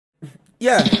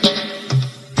Yeah.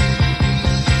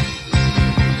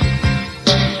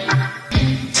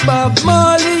 Bob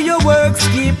Marley, your works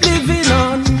keep living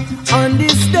on. On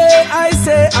this day I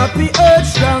say happy earth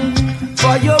strong,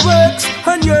 for your works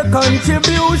and your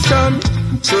contribution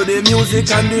to the music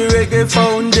and the reggae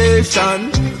foundation.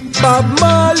 Bob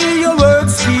Marley, your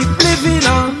works keep living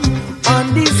on.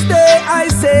 On this day I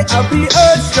say happy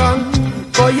earth strong,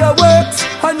 for your works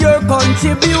and your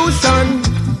contribution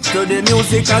to the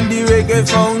music and the reggae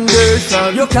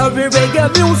foundation. You carry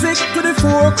reggae music to the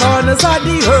four corners of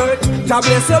the earth. God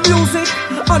bless your music,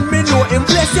 and me know him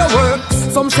bless your works.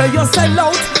 Some say you sell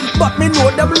out, but me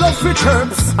know them love for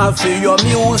chirps. I feel your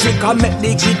music and make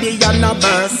the Gideon a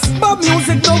burst. But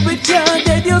music no it can't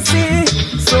dead, you see.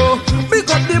 So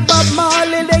pick up the Bob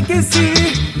Marley legacy.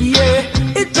 Yeah,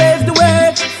 it paves the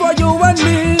way for you and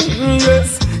me.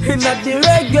 Yes, in the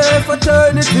reggae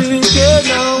fraternity. Yeah,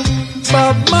 now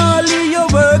Bob Marley, your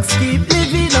works keep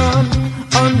living on.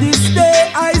 On this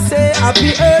day I say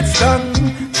happy earth strong,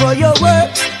 for your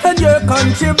work and your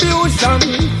contribution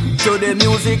to the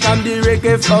music and the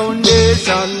reggae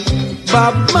foundation.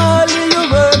 Bob Marley, your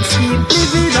works keep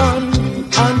living on.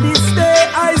 On this day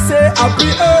I say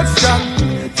happy earth strong,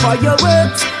 for your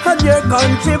work and your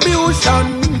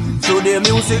contribution to the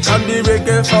music and the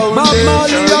reggae foundation. Bob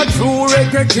Marley, a true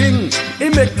reggae king. He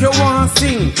make you want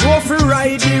sing, go for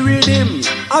ride the rhythm.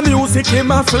 A music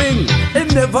him a fling. He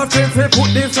never fail to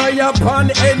put the fire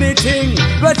upon anything.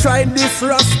 We tried this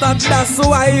Rasta, that's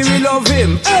why we love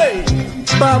him. Hey,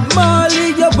 Bob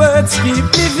Marley, your words keep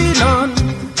living on.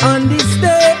 On this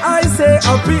day I say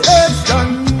happy earth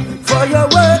strong, for your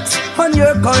works and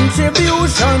your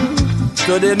contribution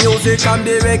to the music and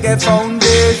the reggae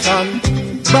foundation.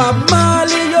 Bob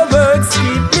Marley, your works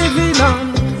keep living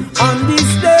on. On this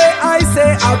day I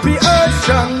say happy earth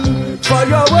strong, for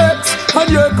your works and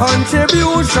your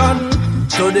contribution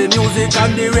to the music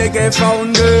and the reggae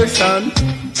foundation.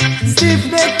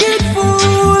 Stiff-necked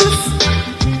fools,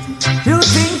 you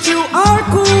think you are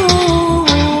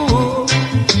cool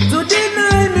to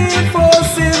deny me for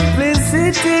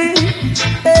simplicity.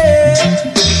 Hey.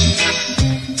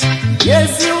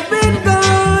 Yes, you've been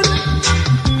gone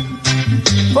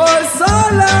for so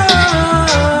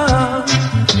long,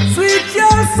 sweet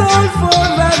your soul for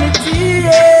vanity,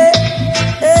 yeah,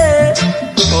 yeah.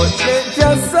 But let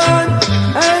your sun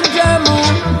and your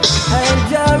moon and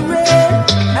your rain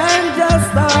and your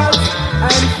stars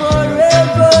and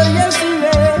forever, yes,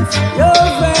 erase your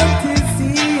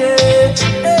fantasy, yeah,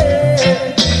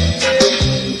 yeah,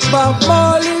 yeah. Bob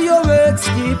Marley, your works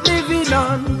keep living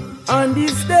on. On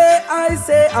this day I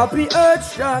say happy earth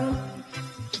strong.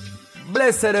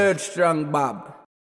 Blessed earth strong, Bob.